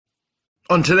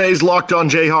On today's Locked On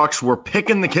Jayhawks, we're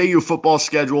picking the KU football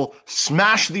schedule.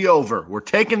 Smash the over. We're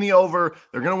taking the over.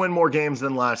 They're going to win more games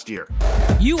than last year.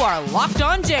 You are Locked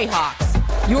On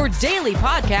Jayhawks, your daily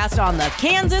podcast on the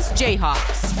Kansas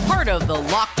Jayhawks. Part of the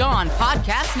Locked On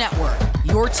Podcast Network,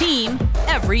 your team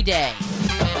every day.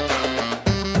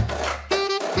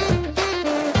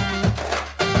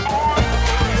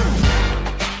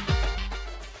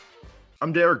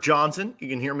 I'm Derek Johnson. You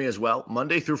can hear me as well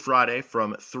Monday through Friday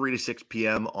from 3 to 6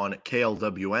 p.m. on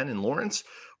KLWN in Lawrence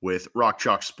with Rock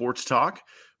Chalk Sports Talk.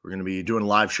 We're going to be doing a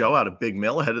live show out of Big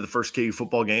Mill ahead of the first KU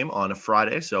football game on a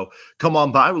Friday. So come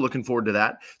on by. We're looking forward to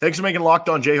that. Thanks for making Locked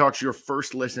On Jayhawks your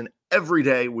first listen every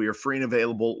day. We are free and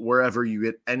available wherever you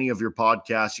get any of your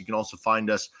podcasts. You can also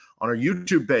find us on our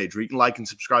YouTube page where you can like and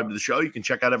subscribe to the show. You can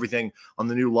check out everything on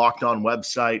the new Locked On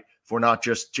website for not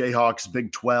just Jayhawks,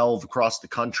 Big 12, across the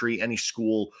country, any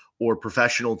school or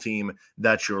professional team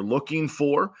that you're looking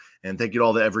for. And thank you to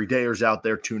all the everydayers out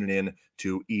there tuning in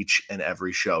to each and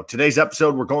every show. Today's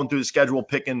episode, we're going through the schedule,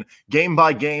 picking game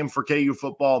by game for KU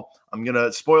football. I'm going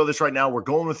to spoil this right now. We're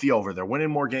going with the over. They're winning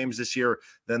more games this year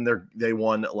than they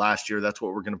won last year. That's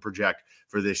what we're going to project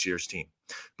for this year's team.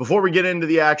 Before we get into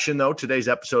the action, though, today's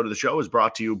episode of the show is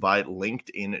brought to you by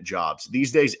LinkedIn Jobs.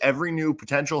 These days, every new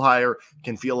potential hire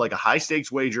can feel like a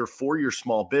high-stakes wager for your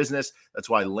small business. That's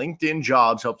why LinkedIn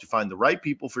Jobs helps you find the right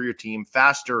people for your team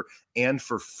faster and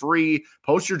for free.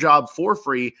 Post your job for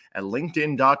free at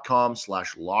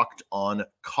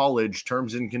linkedin.com/lockedoncollege.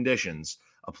 Terms and conditions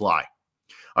apply.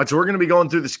 All right, so we're going to be going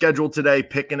through the schedule today,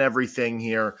 picking everything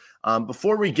here.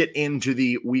 Before we get into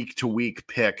the week-to-week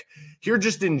pick, here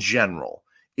just in general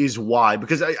is why.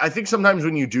 Because I think sometimes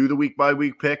when you do the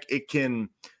week-by-week pick, it can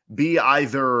be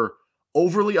either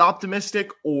overly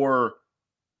optimistic or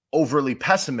overly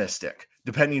pessimistic,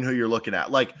 depending who you're looking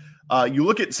at. Like, you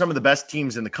look at some of the best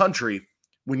teams in the country.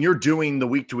 When you're doing the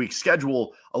week-to-week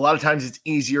schedule, a lot of times it's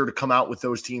easier to come out with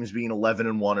those teams being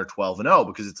 11-1 or 12-0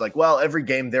 because it's like, well, every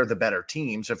game they're the better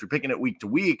team. So if you're picking it week to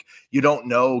week, you don't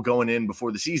know going in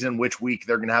before the season which week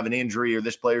they're going to have an injury or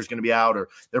this player's going to be out or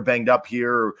they're banged up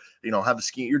here or, have the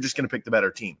scheme. You're just going to pick the better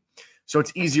team. So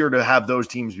it's easier to have those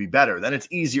teams be better. Then it's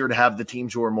easier to have the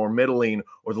teams who are more middling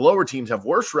or the lower teams have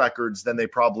worse records than they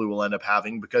probably will end up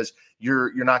having because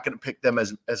you're not going to pick them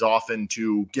as often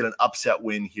to get an upset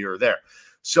win here or there.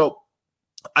 So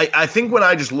I think when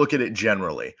I just look at it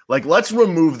generally, like let's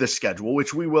remove the schedule,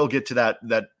 which we will get to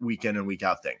that weekend and week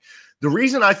out thing. The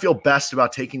reason I feel best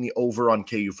about taking the over on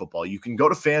KU football, you can go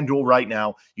to FanDuel right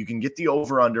now. You can get the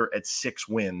over under at 6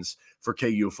 wins for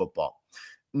KU football.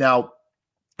 Now,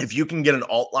 if you can get an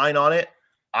alt line on it,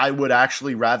 I would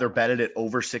actually rather bet it at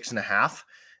over 6.5.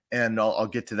 And I'll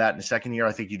get to that in a second here.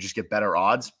 I think you just get better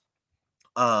odds.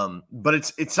 But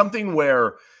it's something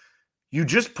where you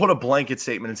just put a blanket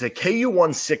statement and say KU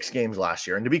won 6 games last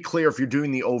year. And to be clear, if you're doing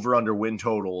the over-under win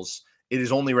totals, it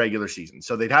is only regular season.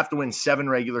 So they'd have to win 7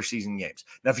 regular season games.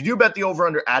 Now, if you do bet the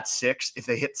over-under at 6, if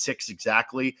they hit 6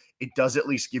 exactly, it does at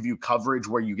least give you coverage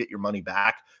where you get your money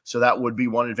back. So that would be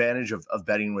one advantage of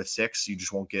betting with 6. You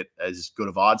just won't get as good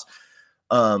of odds.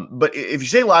 But if you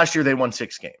say last year they won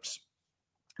 6 games,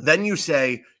 then you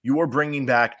say you are bringing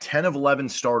back 10 of 11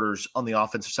 starters on the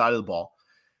offensive side of the ball,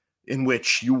 in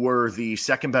which you were the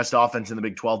second best offense in the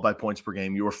Big 12 by points per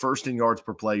game. You were first in yards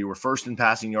per play. You were first in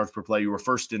passing yards per play. You were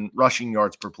first in rushing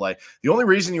yards per play. The only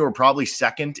reason you were probably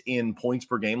second in points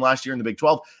per game last year in the Big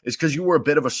 12 is because you were a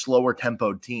bit of a slower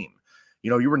tempoed team.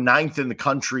 You were 9th in the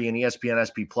country in ESPN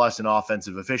SP Plus in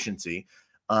offensive efficiency.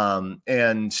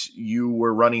 And you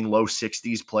were running low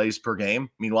 60s plays per game.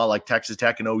 Meanwhile, like Texas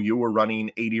Tech and OU were running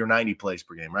 80 or 90 plays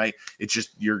per game, right? It's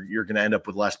just you're going to end up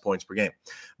with less points per game.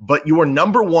 But you were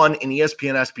number 1 in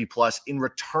ESPN SP Plus in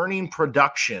returning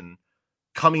production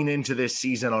coming into this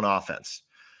season on offense.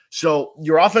 So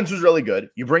your offense was really good.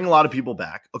 You bring a lot of people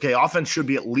back. Okay, offense should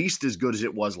be at least as good as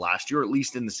it was last year, at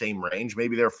least in the same range.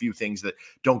 Maybe there are a few things that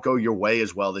don't go your way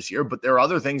as well this year, but there are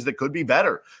other things that could be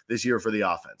better this year for the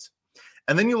offense.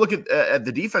 And then you look at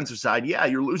the defensive side. Yeah,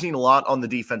 you're losing a lot on the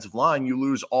defensive line. You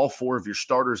lose all 4 of your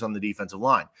starters on the defensive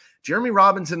line. Jeremy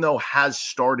Robinson, though, has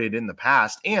started in the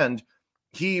past, and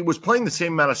he was playing the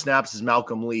same amount of snaps as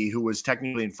Malcolm Lee, who was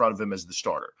technically in front of him as the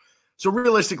starter. So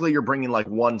realistically, you're bringing like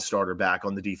 1 starter back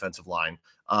on the defensive line,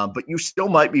 but you still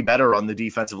might be better on the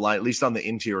defensive line, at least on the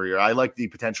interior. I like the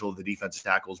potential of the defensive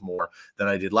tackles more than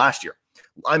I did last year.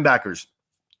 Linebackers.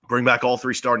 Bring back all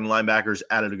 3 starting linebackers,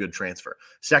 added a good transfer.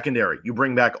 Secondary, you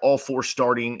bring back all 4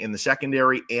 starting in the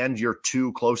secondary and your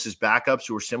 2 closest backups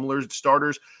who are similar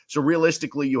starters. So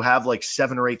realistically, you have like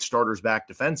 7 or 8 starters back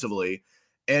defensively,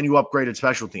 and you upgraded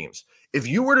special teams. If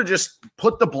you were to just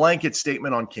put the blanket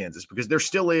statement on Kansas, because there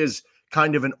still is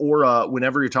kind of an aura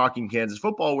whenever you're talking Kansas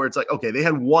football, where it's like, okay, they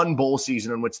had one bowl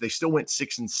season in which they still went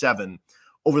 6-7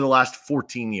 over the last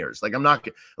 14 years. Like, I'm not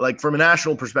like, from a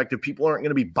national perspective, people aren't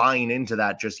going to be buying into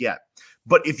that just yet.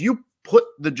 But if you put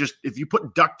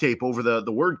duct tape over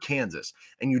the word Kansas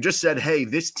and you just said, hey,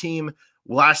 this team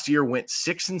last year went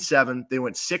 6-7, they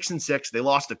went 6-6, they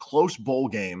lost a close bowl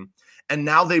game, and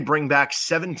now they bring back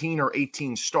 17 or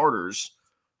 18 starters,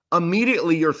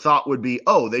 immediately your thought would be,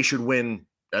 oh, they should win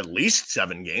at least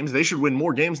 7 games. They should win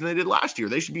more games than they did last year.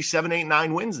 They should be 7, 8,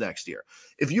 9 wins next year.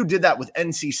 If you did that with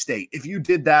NC State, if you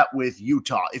did that with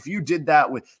Utah, if you did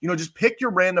that with, just pick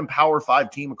your random Power 5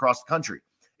 team across the country.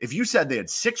 If you said they had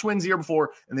 6 wins the year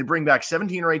before and they bring back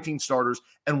 17 or 18 starters,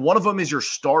 and one of them is your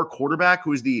star quarterback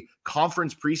who is the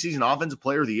conference preseason offensive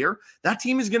player of the year, that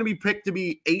team is going to be picked to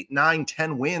be 8, 9,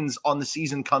 10 wins on the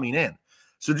season coming in.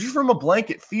 So just from a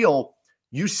blanket feel,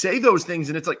 you say those things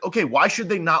and it's like, okay, why should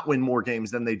they not win more games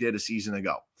than they did a season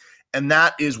ago? And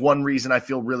that is one reason I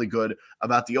feel really good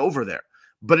about the over there.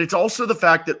 But it's also the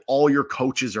fact that all your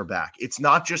coaches are back. It's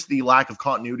not just the lack of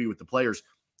continuity with the players.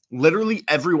 Literally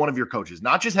every one of your coaches,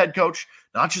 not just head coach,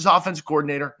 not just offensive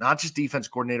coordinator, not just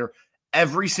defensive coordinator,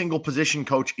 every single position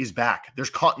coach is back. There's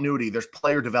continuity. There's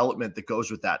player development that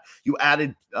goes with that. You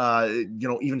added,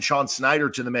 even Sean Snyder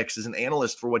to the mix as an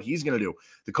analyst for what he's going to do.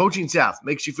 The coaching staff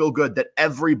makes you feel good that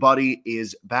everybody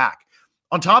is back.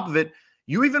 On top of it,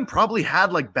 you even probably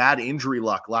had like bad injury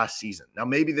luck last season. Now,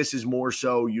 maybe this is more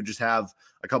so you just have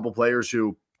a couple players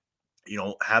who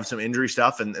have some injury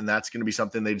stuff, and that's going to be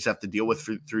something they just have to deal with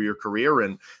through your career,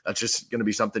 and that's just going to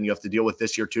be something you have to deal with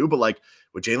this year too. But like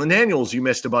with Jalen Daniels, you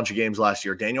missed a bunch of games last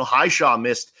year. Daniel Highshaw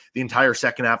missed the entire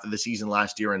second half of the season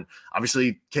last year, and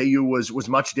obviously KU was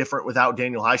much different without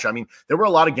Daniel Highshaw. I mean, there were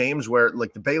a lot of games where,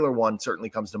 like the Baylor one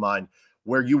certainly comes to mind,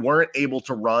 where you weren't able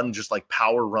to run just like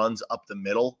power runs up the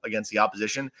middle against the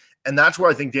opposition, and that's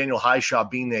where I think Daniel Highshaw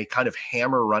being a kind of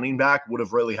hammer running back would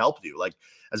have really helped you. Like,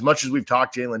 as much as we've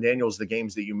talked Jalen Daniels, the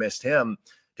games that you missed him,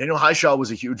 Daniel Highshaw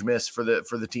was a huge miss for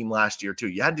the team last year too.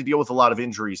 You had to deal with a lot of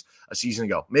injuries a season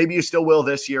ago. Maybe you still will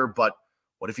this year, but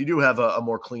what if you do have a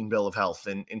more clean bill of health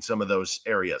in some of those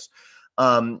areas?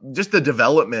 Just the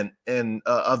development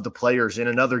of the players in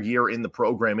another year in the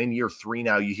program, in year 3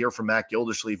 now, you hear from Matt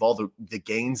Gildersleeve, all the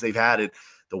gains they've had,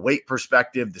 the weight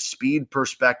perspective, the speed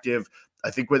perspective. I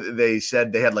think what they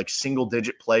said, they had like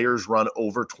single-digit players run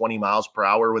over 20 miles per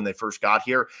hour when they first got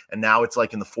here, and now it's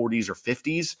like in the 40s or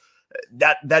 50s.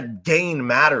 That gain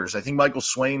matters. I think Michael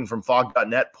Swain from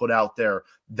Fog.net put out there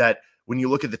that when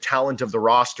you look at the talent of the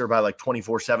roster by like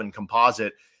 24/7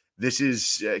 composite, this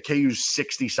is KU's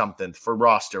 60-something for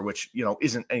roster, which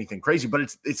isn't anything crazy,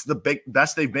 but it's the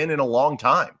best they've been in a long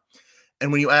time.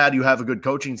 And when you have a good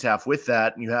coaching staff with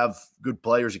that, and you have good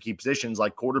players at key positions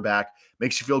like quarterback,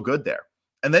 makes you feel good there.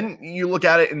 And then you look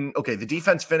at it and, okay, the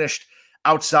defense finished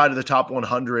outside of the top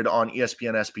 100 on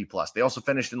ESPN SP+. They also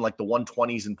finished in like the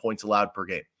 120s in points allowed per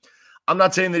game. I'm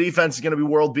not saying the defense is going to be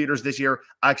world beaters this year.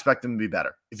 I expect them to be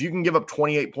better. If you can give up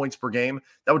 28 points per game,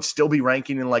 that would still be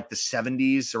ranking in like the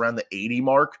 70s, around the 80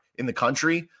 mark in the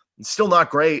country. It's still not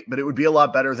great, but it would be a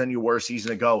lot better than you were a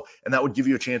season ago, and that would give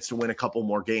you a chance to win a couple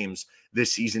more games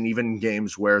this season, even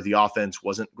games where the offense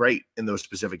wasn't great in those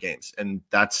specific games, and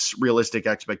that's realistic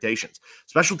expectations.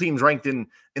 Special teams ranked in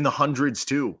the hundreds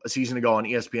too a season ago on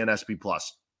ESPN SP+.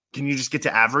 Can you just get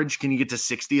to average? Can you get to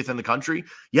 60th in the country?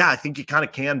 Yeah, I think you kind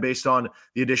of can based on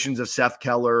the additions of Seth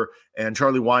Keller and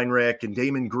Charlie Weinrich and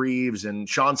Damon Greaves and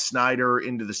Sean Snyder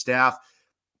into the staff.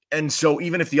 And so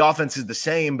even if the offense is the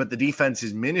same, but the defense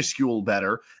is minuscule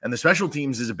better and the special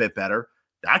teams is a bit better,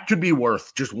 that could be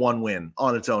worth just one win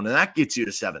on its own. And that gets you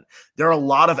to 7. There are a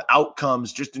lot of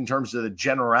outcomes just in terms of the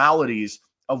generalities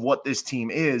of what this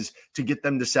team is to get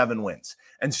them to 7 wins.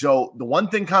 And so the one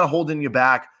thing kind of holding you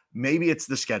back, maybe it's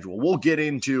the schedule. We'll get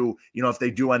into, if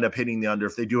they do end up hitting the under,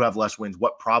 if they do have less wins,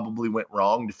 what probably went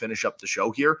wrong to finish up the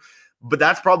show here. But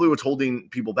that's probably what's holding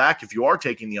people back. If you are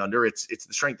taking the under, it's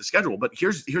the strength of schedule. But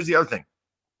here's the other thing.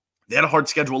 They had a hard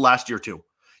schedule last year too.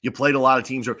 You played a lot of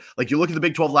teams, or like you look at the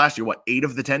Big 12 last year, 8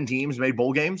 of the 10 teams made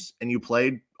bowl games, and you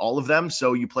played all of them.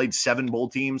 So you played 7 bowl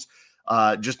teams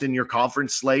just in your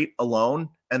conference slate alone.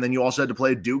 And then you also had to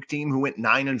play a Duke team who went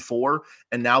 9-4,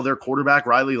 and now their quarterback,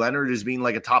 Riley Leonard, is being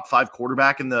like a top 5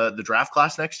 quarterback in the draft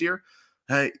class next year.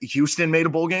 Houston made a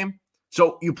bowl game.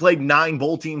 So you played 9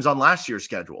 bowl teams on last year's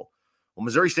schedule. Well,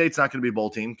 Missouri State's not going to be a bowl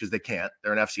team because they can't.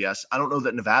 They're an FCS. I don't know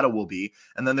that Nevada will be.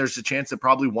 And then there's a chance that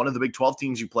probably one of the Big 12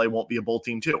 teams you play won't be a bowl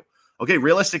team too. okay,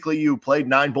 realistically, you played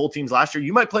 9 bowl teams last year.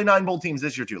 You might play 9 bowl teams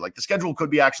this year too. Like the schedule could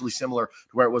be actually similar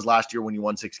to where it was last year when you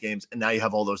won 6 games. And now you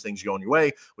have all those things going your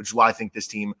way, which is why I think this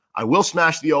team, I will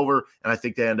smash the over. And I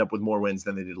think they end up with more wins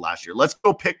than they did last year. Let's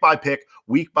go pick by pick,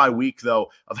 week by week, though,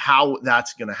 of how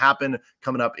that's going to happen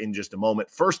coming up in just a moment.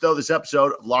 First, though, this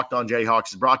episode of Locked On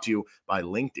Jayhawks is brought to you by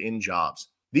LinkedIn Jobs.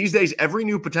 These days, every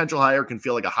new potential hire can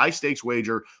feel like a high-stakes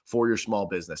wager for your small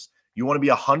business. You want to be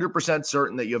 100%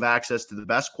 certain that you have access to the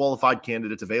best qualified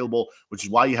candidates available, which is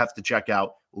why you have to check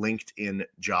out LinkedIn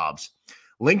Jobs.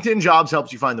 LinkedIn Jobs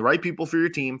helps you find the right people for your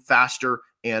team faster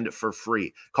and for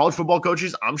free. College football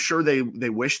coaches, I'm sure they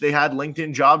wish they had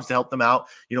LinkedIn Jobs to help them out,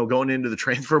 going into the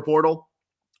transfer portal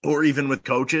or even with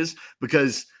coaches,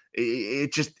 because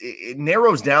it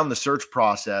narrows down the search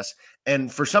process.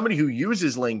 And for somebody who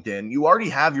uses LinkedIn, you already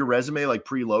have your resume like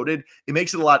preloaded. It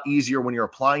makes it a lot easier when you're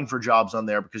applying for jobs on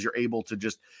there because you're able to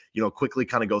just, quickly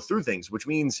kind of go through things, which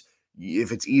means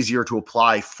if it's easier to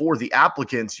apply for the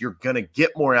applicants, you're going to get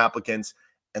more applicants.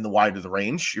 And the wider the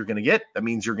range you're going to get, that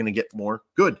means you're going to get more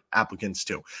good applicants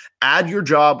too. Add your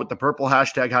job with the purple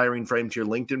hashtag hiring frame to your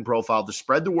LinkedIn profile to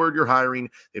spread the word you're hiring.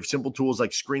 They have simple tools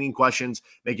like screening questions,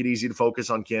 make it easy to focus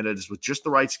on candidates with just the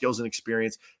right skills and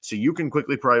experience so you can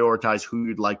quickly prioritize who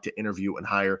you'd like to interview and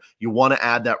hire. You want to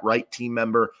add that right team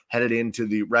member headed into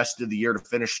the rest of the year to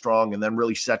finish strong and then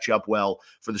really set you up well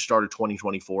for the start of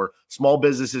 2024. Small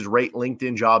businesses rate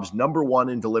LinkedIn Jobs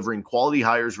 #1 in delivering quality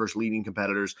hires versus leading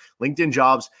competitors. LinkedIn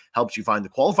Jobs helps you find the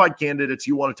qualified candidates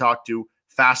you want to talk to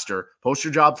faster. Post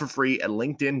your job for free at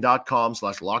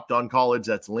linkedin.com/lockedoncollege.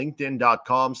 That's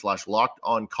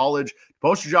linkedin.com/lockedoncollege.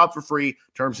 Post your job for free.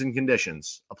 Terms and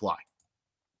conditions apply.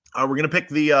 We're going to pick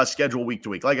the schedule week to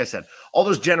week. Like I said, all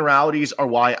those generalities are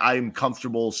why I'm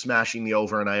comfortable smashing the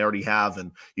over, and I already have.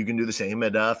 And you can do the same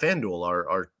at FanDuel,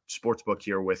 our sports book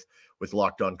here with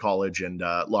Locked On College and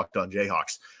Locked On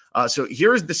Jayhawks. So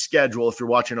here's the schedule if you're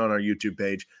watching on our YouTube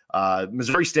page.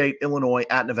 Missouri State, Illinois,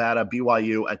 at Nevada,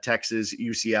 BYU, at Texas,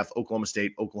 UCF, Oklahoma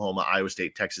State, Oklahoma, Iowa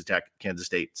State, Texas Tech, Kansas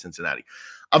State, Cincinnati.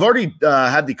 I've already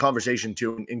had the conversation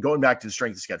too, and going back to the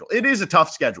strength of schedule. It is a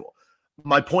tough schedule.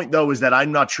 My point, though, is that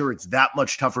I'm not sure it's that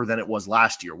much tougher than it was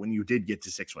last year when you did get to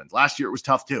 6 wins. Last year, it was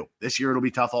tough, too. This year, it'll be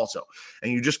tough also.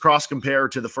 And you just cross-compare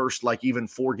to the first, even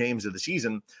 4 games of the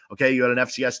season. Okay, you had an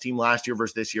FCS team last year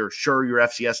versus this year. Sure, your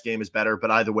FCS game is better, but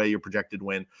either way, your projected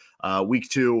win. Week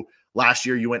 2, last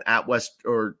year, you went at West,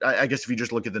 or I guess if you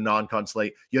just look at the non-con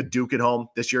slate, you had Duke at home.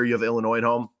 This year, you have Illinois at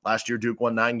home. Last year, Duke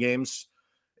won 9 games.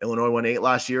 Illinois won 8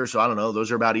 last year, so I don't know.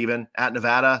 Those are about even. At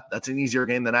Nevada, that's an easier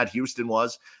game than at Houston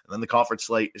was. And then the conference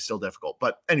slate is still difficult.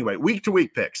 But anyway,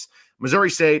 week-to-week picks.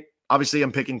 Missouri State, obviously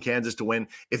I'm picking Kansas to win.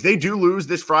 If they do lose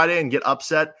this Friday and get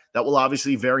upset, that will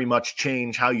obviously very much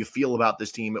change how you feel about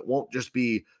this team. It won't just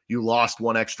be you lost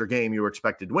one extra game you were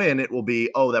expected to win. It will be,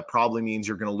 that probably means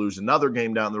you're going to lose another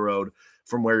game down the road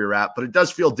from where you're at. But it does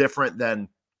feel different than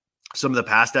some of the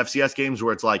past FCS games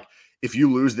where it's like, if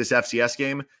you lose this FCS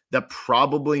game, that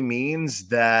probably means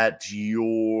that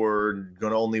you're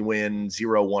going to only win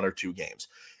 0, 1, or 2 games.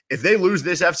 If they lose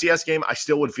this FCS game, I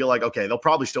still would feel like, okay, they'll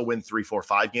probably still win 3, 4,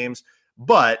 5 games,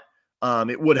 but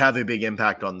it would have a big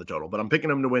impact on the total. But I'm picking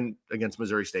them to win against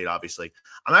Missouri State, obviously.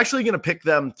 I'm actually going to pick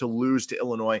them to lose to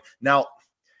Illinois. Now,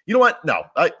 you know what? No,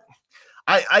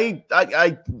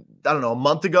 I don't know, a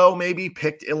month ago maybe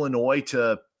picked Illinois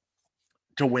to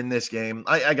win this game.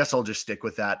 I guess I'll just stick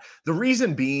with that. The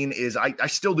reason being is I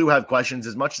still do have questions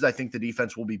as much as I think the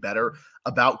defense will be better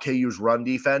about KU's run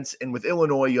defense. And with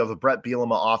Illinois, you have a Brett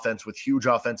Bielema offense with huge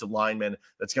offensive linemen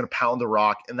that's going to pound the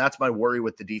rock. And that's my worry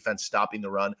with the defense stopping the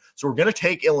run. So we're going to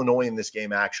take Illinois in this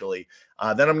game, actually.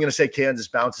 Then I'm going to say Kansas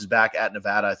bounces back at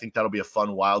Nevada. I think that'll be a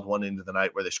fun, wild one into the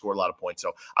night where they score a lot of points.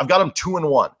 So I've got them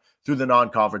 2-1 through the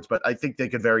non-conference, but I think they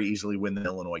could very easily win the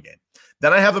Illinois game.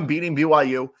 Then I have them beating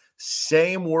BYU.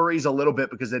 Same worries a little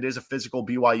bit because it is a physical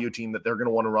BYU team that they're going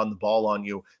to want to run the ball on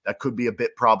you. That could be a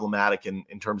bit problematic in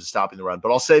terms of stopping the run.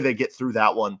 But I'll say they get through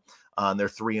that one. They're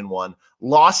 3-1.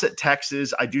 Loss at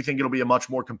Texas, I do think it'll be a much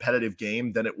more competitive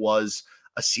game than it was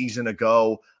a season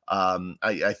ago.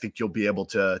 I think you'll be able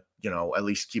to, at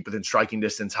least keep within striking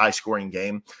distance, high-scoring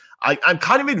game. I'm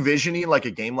kind of envisioning like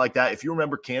a game like that. If you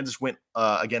remember, Kansas went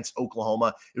against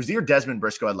Oklahoma. It was the year Desmond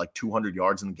Briscoe had like 200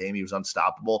 yards in the game. He was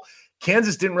unstoppable.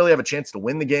 Kansas didn't really have a chance to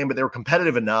win the game, but they were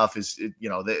competitive enough.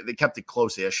 They kept it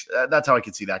close-ish. That's how I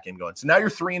could see that game going. So now you're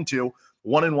 3-2,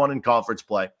 1-1 in conference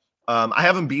play. I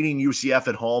have them beating UCF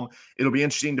at home. It'll be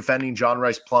interesting defending John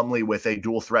Rice Plumlee with a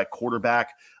dual threat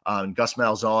quarterback. Gus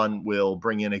Malzahn will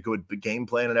bring in a good game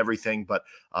plan and everything, but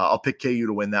I'll pick KU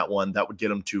to win that one. That would get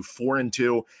them to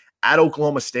 4-2. at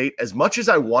Oklahoma State. As much as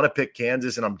I want to pick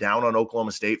Kansas and I'm down on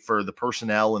Oklahoma State for the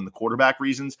personnel and the quarterback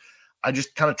reasons, I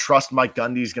just kind of trust Mike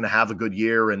Gundy's going to have a good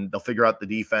year and they'll figure out the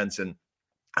defense. And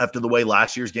after the way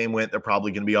last year's game went, they're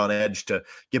probably going to be on edge to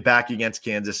get back against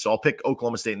Kansas. So I'll pick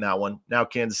Oklahoma State in that one. Now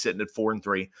Kansas sitting at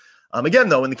 4-3. Again,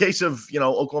 though, in the case of,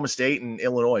 Oklahoma State and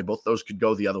Illinois, both those could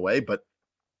go the other way, but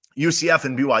UCF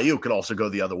and BYU could also go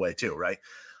the other way too, right?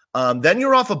 Then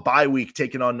you're off a bye week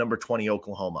taking on number 20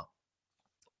 Oklahoma.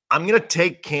 I'm going to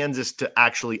take Kansas to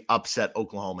actually upset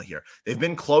Oklahoma here. They've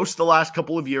been close the last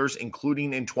couple of years,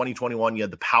 including in 2021. You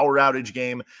had the power outage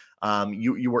game.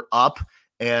 You were up,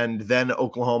 and then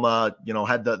Oklahoma,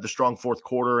 had the strong fourth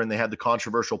quarter, and they had the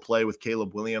controversial play with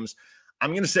Caleb Williams.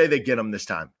 I'm going to say they get them this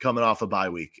time, coming off a bye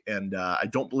week. And I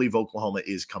don't believe Oklahoma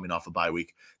is coming off a bye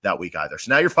week that week either.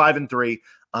 So now you're 5-3.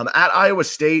 At Iowa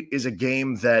State is a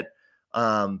game that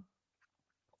I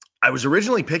was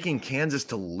originally picking Kansas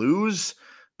to lose,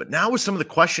 but now with some of the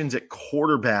questions at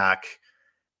quarterback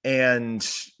and,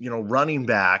 running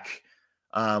back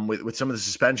with some of the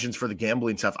suspensions for the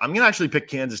gambling stuff, I'm going to actually pick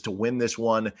Kansas to win this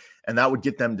one, and that would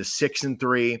get them to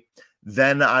 6-3.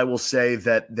 Then I will say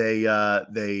that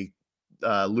they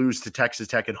lose to Texas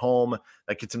Tech at home.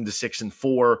 That gets them to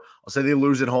 6-4. I'll say they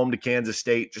lose at home to Kansas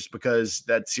State just because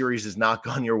that series has not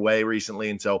gone your way recently.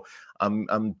 And so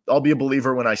I'll be a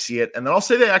believer when I see it. And then I'll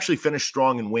say they actually finish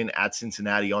strong and win at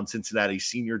Cincinnati on Cincinnati's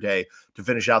senior day to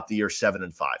finish out the year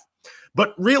 7-5.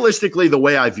 But realistically, the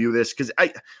way I view this, because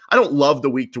I don't love the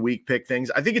week-to-week pick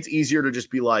things. I think it's easier to just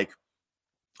be like,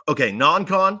 okay,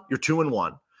 non-con, you're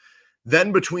 2-1.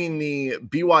 Then between the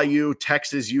BYU,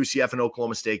 Texas, UCF, and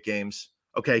Oklahoma State games,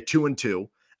 okay, 2-2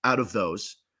 out of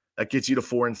those. That gets you to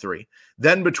 4-3.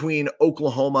 Then between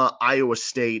Oklahoma, Iowa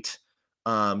State,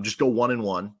 just go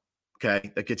 1-1.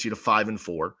 Okay, that gets you to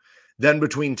 5-4. Then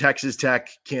between Texas Tech,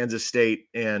 Kansas State,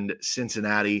 and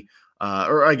Cincinnati,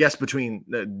 or I guess between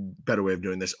better way of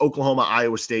doing this, Oklahoma,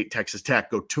 Iowa State, Texas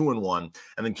Tech go 2-1,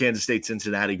 and then Kansas State,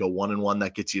 Cincinnati go 1-1.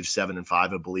 That gets you to 7-5,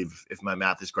 I believe, if my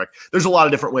math is correct. There's a lot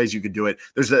of different ways you could do it.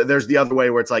 There's the other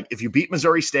way where it's like if you beat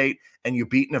Missouri State and you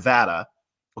beat Nevada,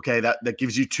 okay, that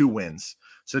gives you 2 wins.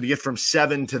 So to get from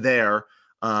 7 to there,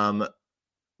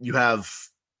 you have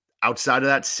outside of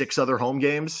that 6 other home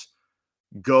games.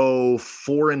 Go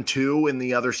 4-2 in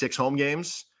the other 6 home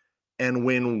games and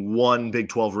win 1 Big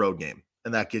 12 road game.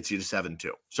 And that gets you to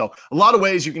 7-2. So a lot of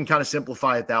ways you can kind of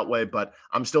simplify it that way, but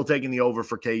I'm still taking the over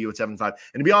for KU at 7-5.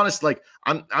 And to be honest, like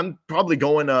I'm probably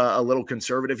going a little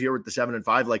conservative here with the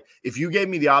 7-5. Like if you gave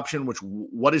me the option,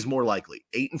 what is more likely,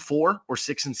 8-4 or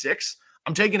 6-6?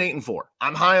 I'm taking 8-4.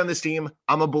 I'm high on this team.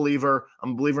 I'm a believer.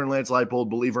 I'm a believer in Lance Leipold,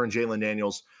 believer in Jalen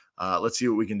Daniels. Let's see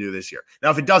what we can do this year.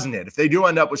 Now, if it doesn't hit, if they do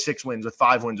end up with 6 wins, with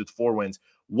 5 wins, with 4 wins,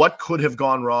 what could have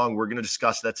gone wrong? We're going to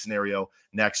discuss that scenario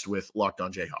next with Locked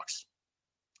On Jayhawks.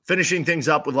 Finishing things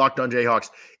up with Locked On Jayhawks,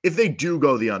 if they do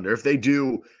go the under, if they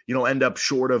do, end up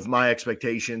short of my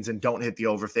expectations and don't hit the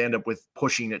over, if they end up with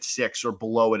pushing at 6 or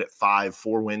below it at 5,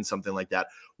 4 wins, something like that,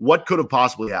 what could have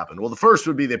possibly happened? Well, the first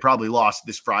would be they probably lost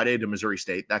this Friday to Missouri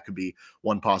State. That could be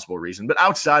one possible reason. But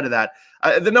outside of that,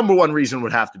 the number one reason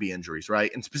would have to be injuries,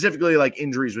 right? And specifically like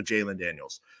injuries with Jalen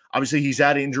Daniels. Obviously, he's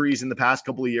had injuries in the past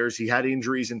couple of years. He had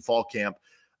injuries in fall camp.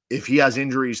 If he has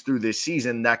injuries through this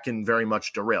season, that can very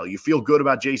much derail. You feel good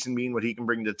about Jason Bean, what he can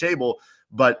bring to the table,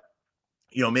 but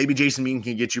maybe Jason Bean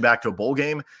can get you back to a bowl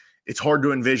game. It's hard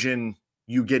to envision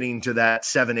you getting to that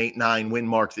 7, 8, 9 win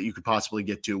mark that you could possibly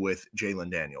get to with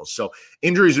Jalen Daniels. So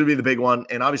injuries would be the big one.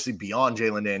 And obviously beyond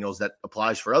Jalen Daniels, that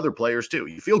applies for other players too.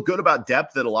 You feel good about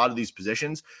depth at a lot of these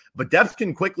positions, but depth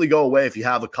can quickly go away if you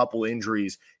have a couple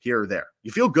injuries here or there.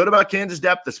 You feel good about Kansas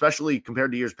depth, especially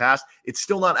compared to years past. It's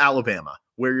still not Alabama,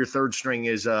 where your third string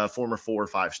is a former 4 or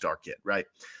 5 star kid, right?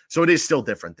 So it is still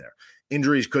different there.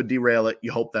 Injuries could derail it.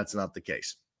 You hope that's not the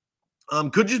case.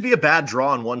 Could just be a bad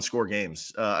draw in 1-score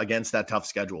games against that tough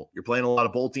schedule. You're playing a lot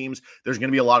of bowl teams. There's going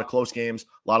to be a lot of close games,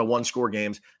 a lot of 1-score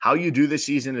games. How you do this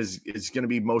season is going to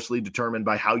be mostly determined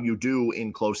by how you do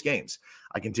in close games.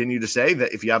 I continue to say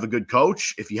that if you have a good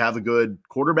coach, if you have a good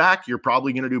quarterback, you're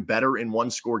probably going to do better in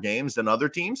 1-score games than other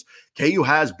teams. KU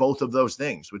has both of those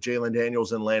things with Jalen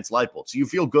Daniels and Lance Leipold. So you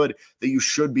feel good that you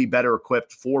should be better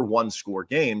equipped for 1-score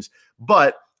games.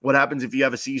 But what happens if you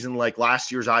have a season like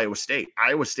last year's Iowa State?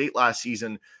 Iowa State last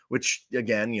season, which,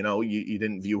 again, you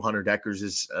didn't view Hunter Dekkers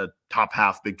as a top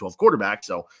half Big 12 quarterback,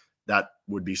 so that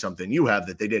would be something you have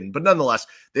that they didn't. But nonetheless,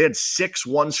 they had 6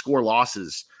 1-score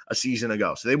losses a season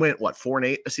ago. So they went,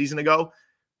 4-8 a season ago?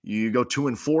 You go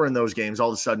 2-4 in those games, all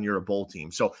of a sudden you're a bowl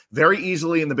team. So very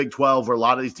easily in the Big 12, where a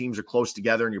lot of these teams are close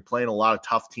together and you're playing a lot of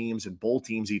tough teams and bowl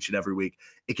teams each and every week,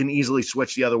 it can easily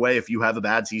switch the other way if you have a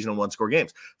bad season on one-score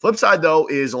games. Flip side, though,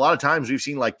 is a lot of times we've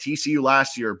seen like TCU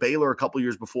last year, Baylor a couple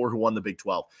years before, who won the Big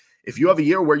 12. If you have a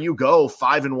year where you go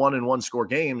 5-1 in one-score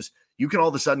games, you can all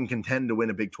of a sudden contend to win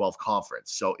a Big 12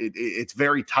 conference. So it's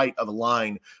very tight of a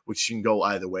line, which can go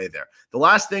either way there. The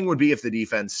last thing would be if the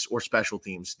defense or special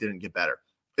teams didn't get better.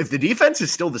 If the defense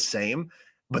is still the same,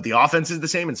 but the offense is the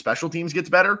same and special teams gets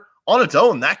better, on its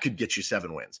own, that could get you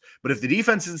 7 wins. But if the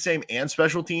defense is the same and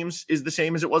special teams is the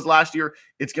same as it was last year,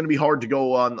 it's going to be hard to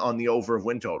go on the over of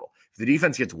win total. If the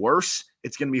defense gets worse,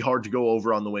 it's going to be hard to go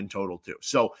over on the win total too.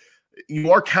 So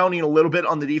you are counting a little bit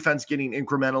on the defense getting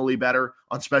incrementally better,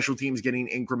 on special teams getting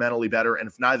incrementally better. And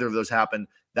if neither of those happen,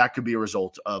 that could be a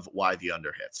result of why the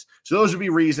under hits. So those would be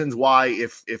reasons why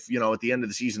if at the end of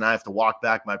the season I have to walk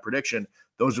back my prediction,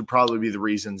 those would probably be the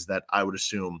reasons that I would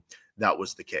assume that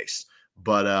was the case.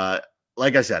 But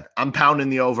like I said, I'm pounding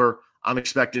the over. I'm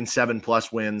expecting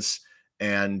 7+ wins.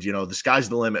 And, the sky's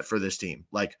the limit for this team.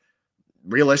 Like,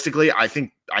 realistically, I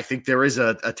think there is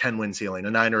a 10-win ceiling,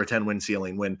 a 9 or a 10-win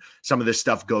ceiling when some of this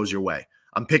stuff goes your way.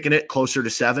 I'm picking it closer to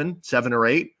 7 or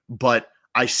 8, but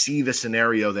I see the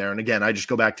scenario there. And again, I just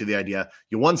go back to the idea.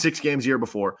 You won 6 games a year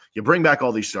before. You bring back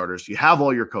all these starters. You have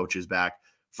all your coaches back.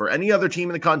 For any other team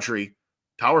in the country,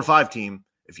 Power 5 team,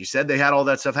 if you said they had all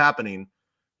that stuff happening,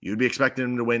 you'd be expecting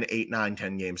them to win 8, 9,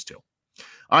 10 games too.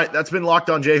 All right, that's been Locked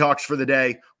On Jayhawks for the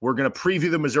day. We're going to preview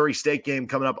the Missouri State game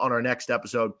coming up on our next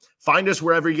episode. Find us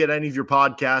wherever you get any of your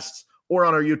podcasts or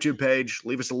on our YouTube page.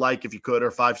 Leave us a like if you could, or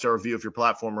a 5-star review if your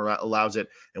platform allows it.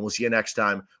 And we'll see you next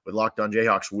time with Locked On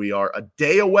Jayhawks. We are a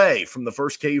day away from the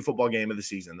first KU football game of the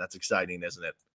season. That's exciting, isn't it?